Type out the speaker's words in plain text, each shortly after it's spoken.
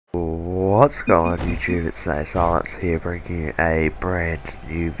What's going on YouTube, it's Silence here bringing you a brand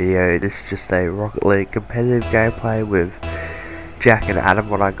new video. This is just a Rocket League competitive gameplay with Jack and Adam,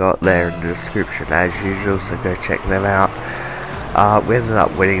 what I got there in the description as usual, so go check them out. We ended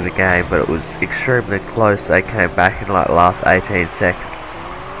up winning the game, but it was extremely close. They came back in like the last 18 seconds,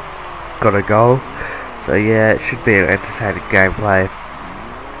 got a goal, so yeah, it should be an entertaining gameplay.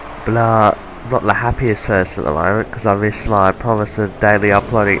 But not the happiest person at the moment because I missed my promise of daily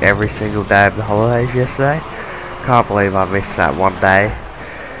uploading every single day of the holidays yesterday. Can't believe I missed that one day,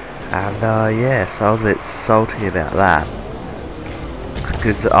 and yeah, so I was a bit salty about that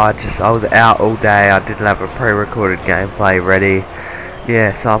because I was out all day. I didn't have a pre-recorded gameplay ready.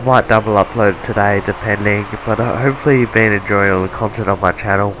 Yeah, so I might double upload today depending, but hopefully you've been enjoying all the content on my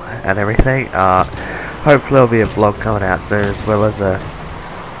channel and everything. Hopefully there'll be a vlog coming out soon, as well as a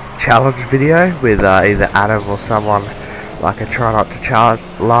challenge video with either Adam or someone, like a try not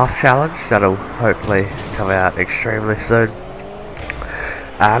to laugh challenge that'll hopefully come out extremely soon.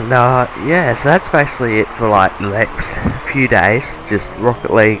 And yeah, so that's basically it for like the next few days, just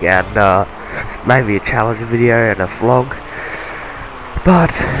Rocket League and maybe a challenge video and a vlog.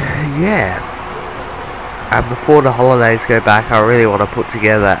 But yeah, and before the holidays go back, I really want to put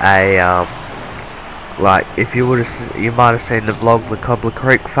together a like, if you you might have seen the vlog, the Cobbler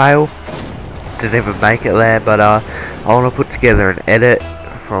Creek fail. Didn't even make it there, but I want to put together an edit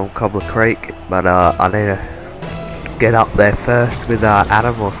from Cobbler Creek, but I need to get up there first with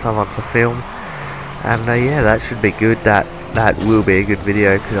Adam or someone to film, and yeah, that should be good. That will be a good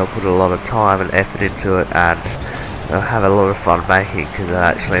video because I'll put a lot of time and effort into it, and I'll have a lot of fun making because it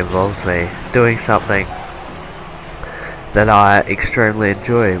actually involves me doing something that I extremely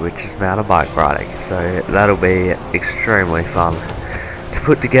enjoy, which is mountain bike riding. So that'll be extremely fun to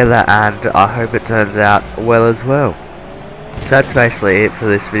put together, and I hope it turns out well as well. So that's basically it for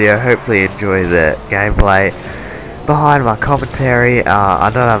this video. Hopefully you enjoy the gameplay behind my commentary. I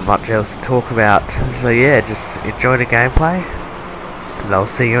don't have much else to talk about, so yeah, just enjoy the gameplay, and I'll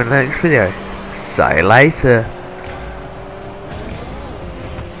see you in the next video. See you later.